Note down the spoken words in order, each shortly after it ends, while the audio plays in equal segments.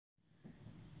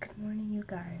Morning, you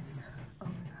guys. Oh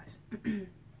my gosh.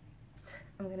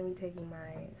 I'm gonna be taking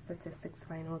my statistics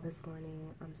final this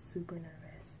morning. I'm super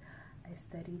nervous. I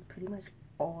studied pretty much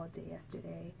all day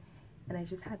yesterday and I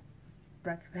just had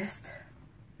breakfast.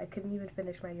 I couldn't even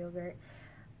finish my yogurt,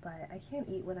 but I can't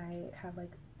eat when I have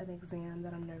like an exam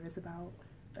that I'm nervous about.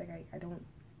 Like I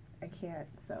can't,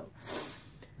 so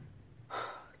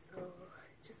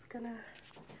just gonna,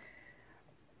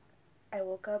 I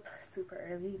woke up super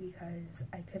early because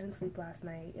I couldn't sleep last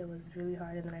night. It was really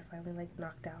hard, and then I finally like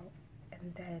knocked out,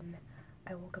 and then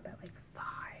I woke up at like 5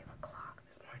 o'clock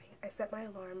this morning. I set my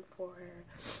alarm for,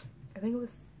 I think it was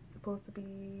supposed to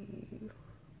be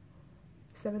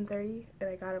 7:30, and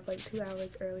I got up like 2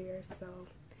 hours earlier. So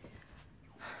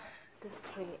at this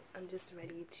point I'm just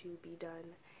ready to be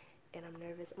done, and I'm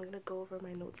nervous. I'm gonna go over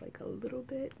my notes like a little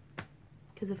bit,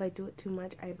 because if I do it too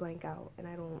much I blank out and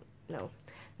I don't know.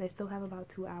 And I still have about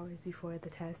 2 hours before the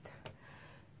test,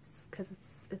 because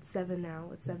it's 7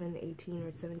 now. It's 7:18 or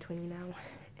it's 7:20 now,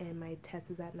 and my test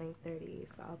is at 9:30,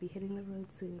 so I'll be hitting the road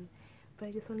soon. But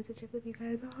I just wanted to check with you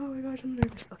guys. Oh my gosh, I'm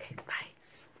nervous. Okay, bye.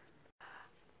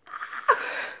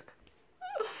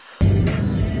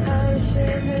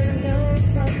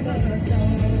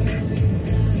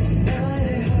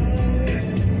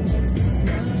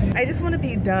 I just want to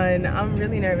be done. I'm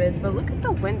really nervous, but look at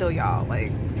the window, y'all.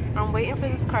 Like, I'm waiting for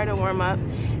this car to warm up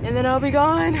and then I'll be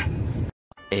gone.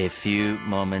 A few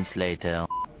moments later.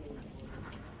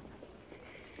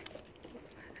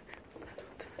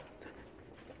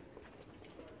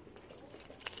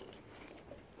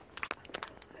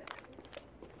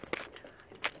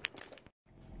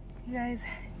 You guys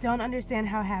don't understand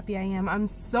how happy I am. I'm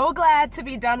so glad to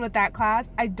be done with that class.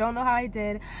 I don't know how I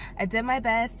did. I did my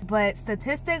best, but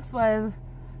statistics was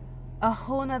a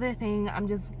whole nother thing. I'm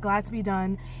just glad to be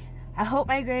done. I hope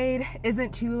my grade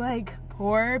isn't too like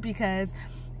poor, because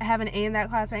I have an A in that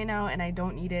class right now and I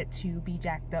don't need it to be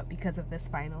jacked up because of this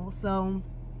final. So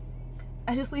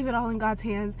I just leave it all in God's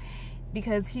hands,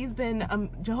 because he's been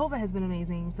Jehovah has been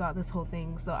amazing throughout this whole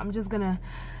thing. So I'm just gonna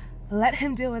let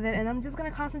him deal with it, and I'm just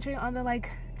gonna concentrate on the like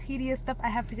tedious stuff I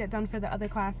have to get done for the other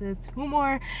classes. 2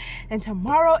 more, and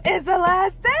tomorrow is the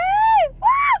last day.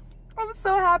 Woo! I'm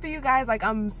so happy, you guys. Like,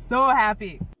 I'm so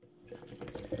happy.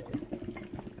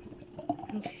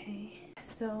 Okay,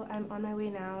 so I'm on my way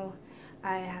now.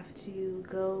 I have to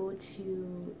go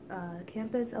to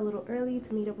campus a little early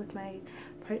to meet up with my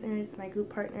partners, my group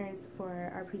partners,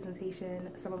 for our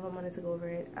presentation. Some of them wanted to go over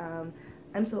it.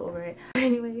 I'm so over it.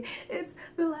 Anyway, it's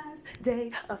the last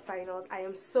day of finals. I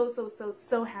am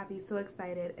so happy, so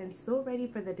excited, and so ready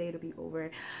for the day to be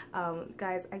over.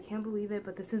 Guys, I can't believe it,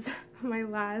 but this is my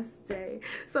last day.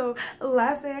 So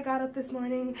last day I got up this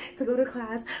morning to go to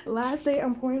class. Last day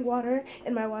I'm pouring water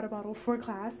in my water bottle for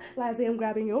class. Last day I'm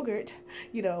grabbing yogurt,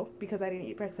 you know, because I didn't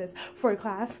eat breakfast, for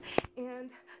class.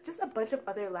 And just a bunch of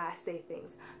other last day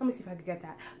things. Let me see if I could get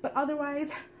that. But otherwise,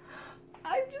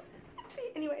 I'm just happy.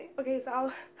 Anyway, okay,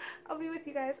 so I'll be with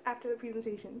you guys after the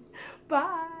presentation.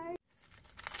 Bye.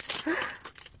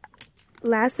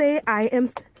 Last day, I am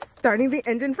starting the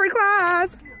engine for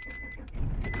class.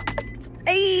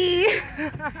 Hey.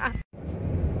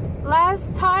 Last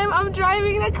time I'm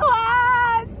driving to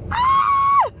class.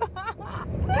 Ah!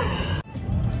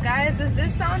 Guys, does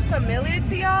this sound familiar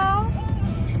to y'all?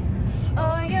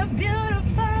 Oh, you're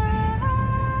beautiful.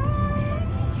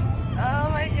 Oh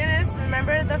my goodness,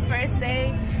 remember the first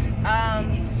day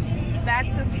back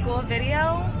to school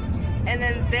video? And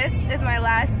then this is my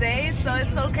last day, so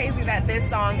it's so crazy that this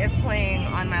song is playing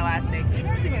on my last day. Can you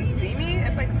guys even see me?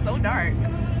 It's like so dark.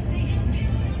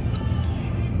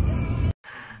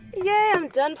 Yay, I'm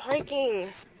done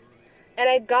parking. And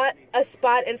I got a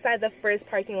spot inside the first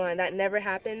parking lot. That never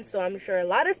happened, so I'm sure a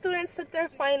lot of students took their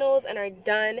finals and are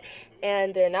done,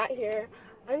 and they're not here.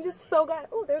 I'm just so glad.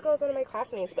 Oh, there goes one of my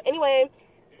classmates. But anyway,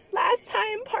 last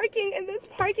time parking in this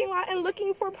parking lot and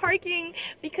looking for parking,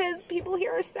 because people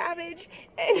here are savage,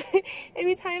 and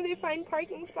anytime they find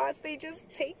parking spots they just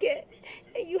take it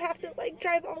and you have to like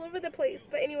drive all over the place.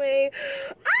 But anyway,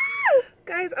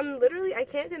 guys, I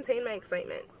can't contain my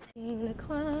excitement. In the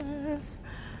class,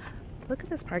 look at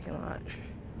this parking lot.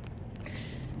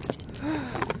 So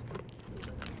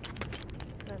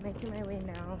I'm making my way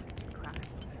now to class.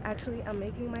 Actually, I'm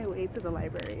making my way to the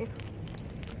library.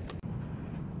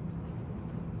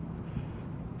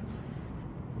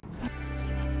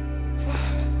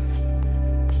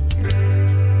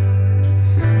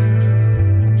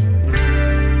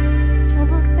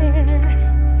 Almost there.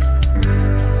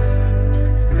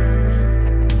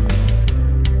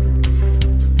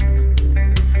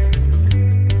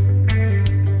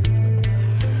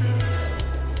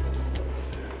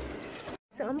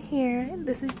 here.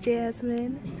 This is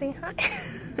Jasmine. Say hi.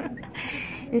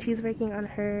 And she's working on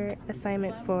her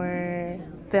assignment for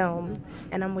film,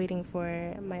 and I'm waiting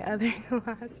for my other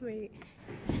classmate.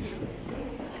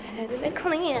 Head to the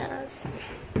class.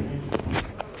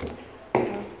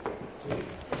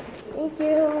 Thank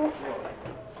you.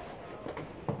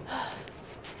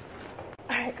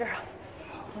 Alright, girl.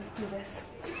 Let's do this.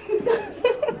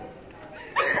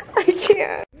 I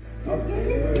can't.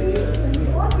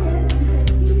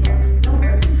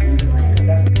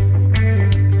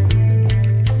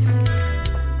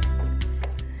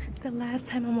 The last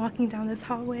time I'm walking down this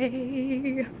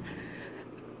hallway.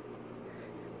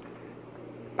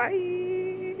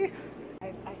 Bye.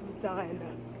 Guys, I'm done.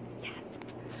 Yes.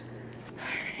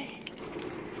 Alright.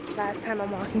 Last time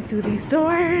I'm walking through these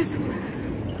doors.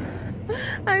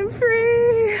 I'm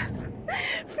free.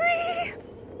 Free.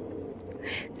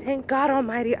 Thank God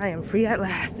Almighty, I am free at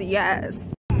last.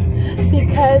 Yes.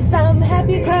 Because I'm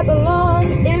happy, clap along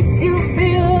if you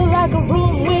feel like a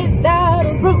room without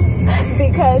a roof.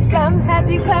 Because I'm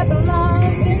happy, clap along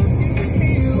if you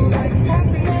feel like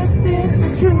happiness is the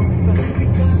truth.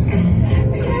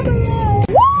 Clap along.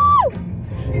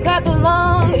 Woo! Clap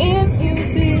along if you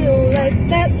feel like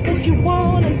that's what you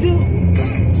want to do.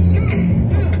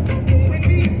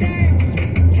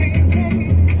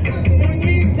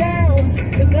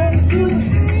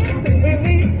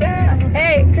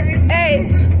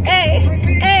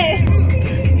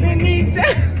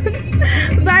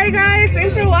 Bye guys,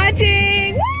 thanks for watching.